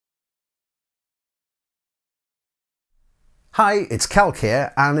Hi, it's Kelk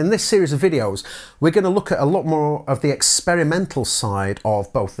here, and in this series of videos we're going to look at a lot more of the experimental side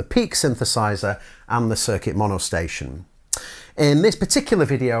of both the Peak synthesizer and the circuit monostation. In this particular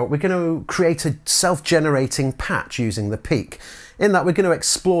video we're going to create a self-generating patch using the Peak, in that we're going to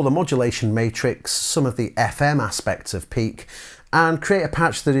explore the modulation matrix, some of the FM aspects of Peak, and create a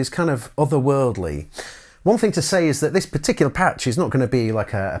patch that is kind of otherworldly. One thing to say is that this particular patch is not going to be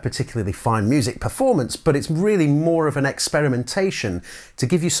like a particularly fine music performance, but it's really more of an experimentation to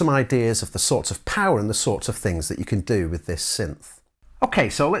give you some ideas of the sorts of power and the sorts of things that you can do with this synth. Okay,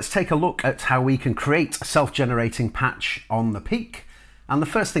 so let's take a look at how we can create a self-generating patch on the Peak. And the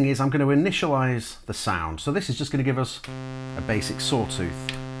first thing is I'm going to initialize the sound. So this is just going to give us a basic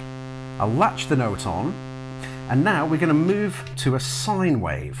sawtooth. I'll latch the note on, and now we're going to move to a sine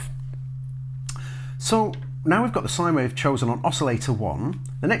wave. So now we've got the sine wave chosen on oscillator 1,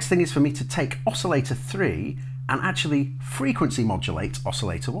 the next thing is for me to take oscillator 3 and actually frequency modulate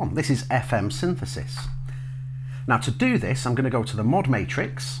oscillator 1. This is FM synthesis. Now to do this I'm going to go to the mod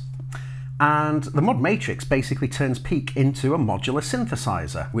matrix, and the mod matrix basically turns Peak into a modular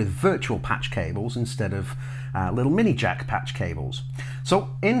synthesizer with virtual patch cables instead of little mini jack patch cables. So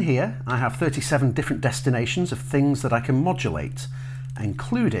in here I have 37 different destinations of things that I can modulate,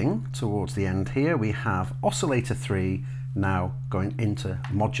 including, towards the end here, we have oscillator 3 now going into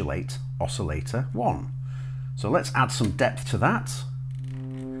modulate oscillator 1. So let's add some depth to that,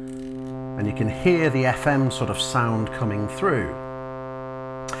 and you can hear the FM sort of sound coming through.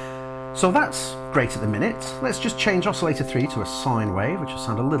 So that's great at the minute. Let's just change oscillator 3 to a sine wave, which will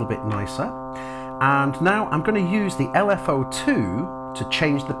sound a little bit nicer. And now I'm going to use the LFO2 to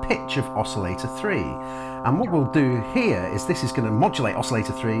change the pitch of oscillator 3. And what we'll do here is this is going to modulate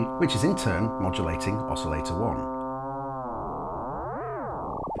oscillator 3, which is in turn modulating oscillator 1.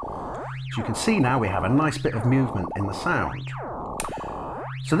 So you can see now we have a nice bit of movement in the sound.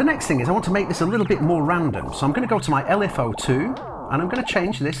 So the next thing is I want to make this a little bit more random. So I'm going to go to my LFO2 and I'm going to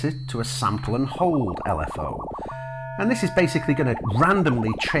change this to a sample and hold LFO. And this is basically going to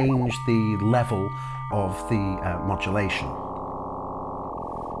randomly change the level of the modulation.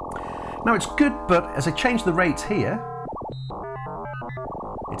 Now it's good, but as I change the rates here,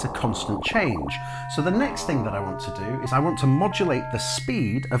 it's a constant change. So the next thing that I want to do is I want to modulate the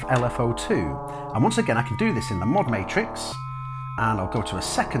speed of LFO2. And once again, I can do this in the mod matrix, and I'll go to a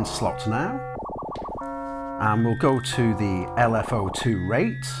second slot now, and we'll go to the LFO2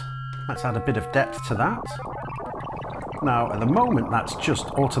 rate. Let's add a bit of depth to that. Now at the moment that's just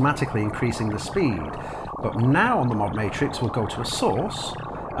automatically increasing the speed, but now on the mod matrix we'll go to a source,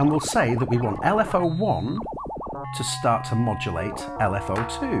 and we'll say that we want LFO1 to start to modulate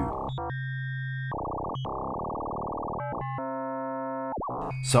LFO2.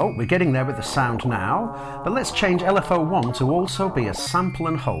 So we're getting there with the sound now, but let's change LFO1 to also be a sample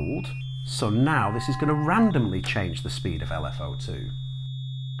and hold. So now this is going to randomly change the speed of LFO2.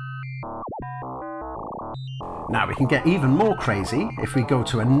 Now we can get even more crazy if we go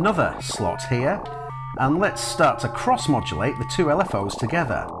to another slot here, and let's start to cross-modulate the two LFOs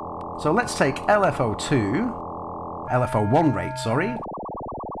together. So let's take LFO1 rate, sorry,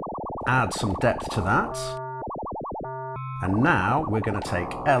 add some depth to that, and now we're going to take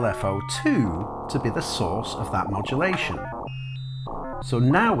LFO2 to be the source of that modulation. So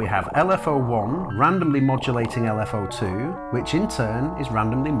now we have LFO1 randomly modulating LFO2, which in turn is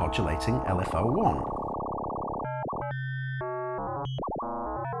randomly modulating LFO1.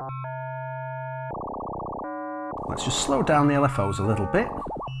 Let's just slow down the LFOs a little bit,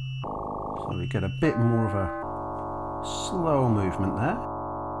 so we get a bit more of a slow movement there.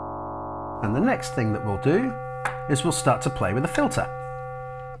 And the next thing that we'll do is we'll start to play with the filter.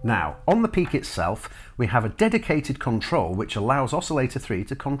 Now, on the Peak itself, we have a dedicated control which allows oscillator 3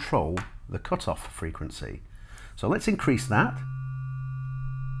 to control the cutoff frequency. So let's increase that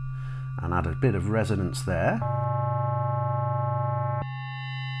and add a bit of resonance there.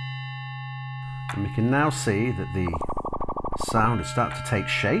 And we can now see that the sound is starting to take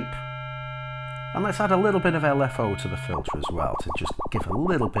shape. And let's add a little bit of LFO to the filter as well to just give a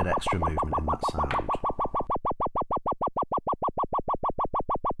little bit extra movement in that sound.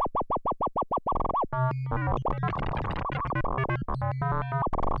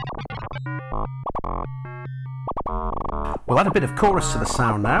 We'll add a bit of chorus to the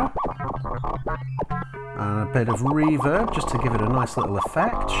sound now, and a bit of reverb just to give it a nice little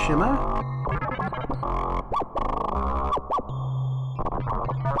effect, shimmer.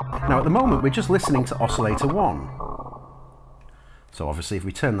 Now at the moment we're just listening to oscillator 1, so obviously if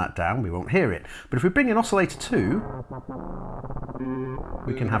we turn that down we won't hear it, but if we bring in oscillator 2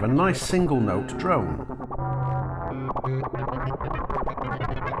 we can have a nice single note drone.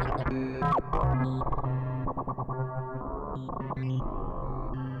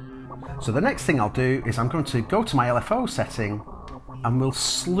 So the next thing I'll do is I'm going to go to my LFO setting and we'll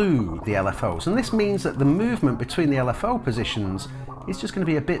slew the LFOs. And this means that the movement between the LFO positions is just going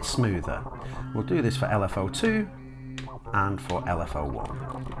to be a bit smoother. We'll do this for LFO2 and for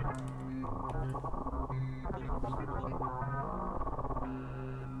LFO1.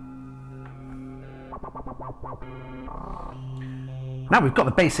 Now we've got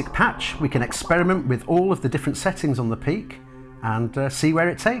the basic patch, we can experiment with all of the different settings on the peak and see where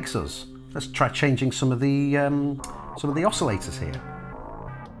it takes us. Let's try changing some of the oscillators here.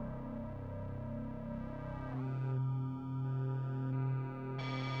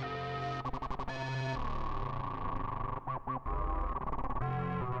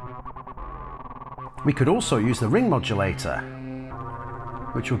 We could also use the ring modulator,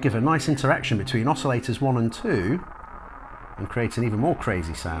 which will give a nice interaction between oscillators 1 and 2 and create an even more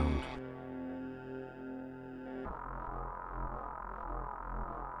crazy sound.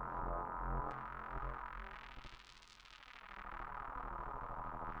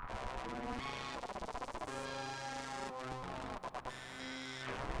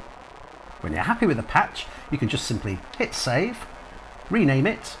 When you're happy with the patch, you can just simply hit save, rename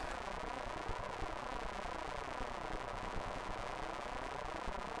it,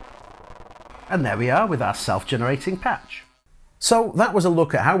 and there we are with our self-generating patch. So that was a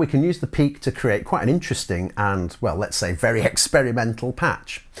look at how we can use the peak to create quite an interesting and, well, let's say very experimental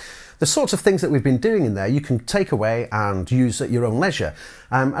patch. The sorts of things that we've been doing in there you can take away and use at your own leisure,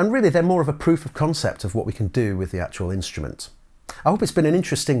 and really they're more of a proof of concept of what we can do with the actual instrument. I hope it's been an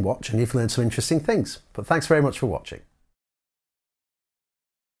interesting watch and you've learned some interesting things, but thanks very much for watching.